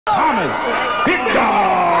Thomas, Big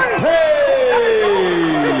Dog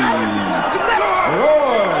Tate,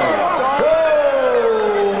 Roy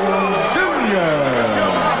Jones Jr.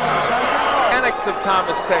 Mechanics of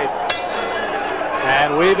Thomas Tate.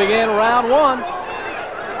 And we begin round one.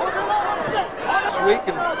 This week,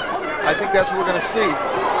 and I think that's what we're going to see.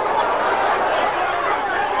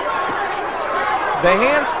 The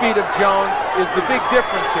hand speed of Jones is the big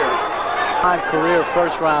difference here. 5 career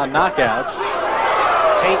first-round knockouts.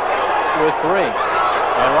 Tate with 3.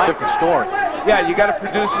 And right, different story. Yeah, you got to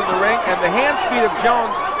produce in the ring, and the hand speed of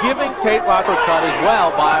Jones giving Tate lots of cut as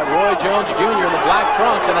well by Roy Jones Jr. in the black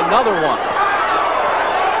trunks, and another one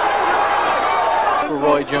for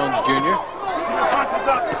Roy Jones Jr.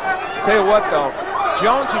 Tell you what, though,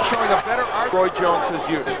 Jones is showing a better art Roy Jones has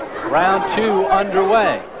used. Round 2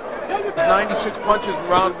 underway. 96 punches in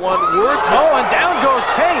round 1. Oh, and down goes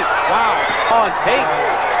Tate. Wow. Oh, and Tate.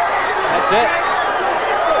 That's it.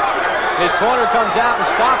 His corner comes out and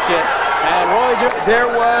stops it. And Roy Jones. There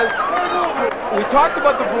was. We talked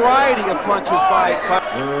about the variety of punches by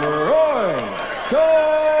Roy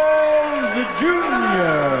Jones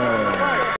Jr.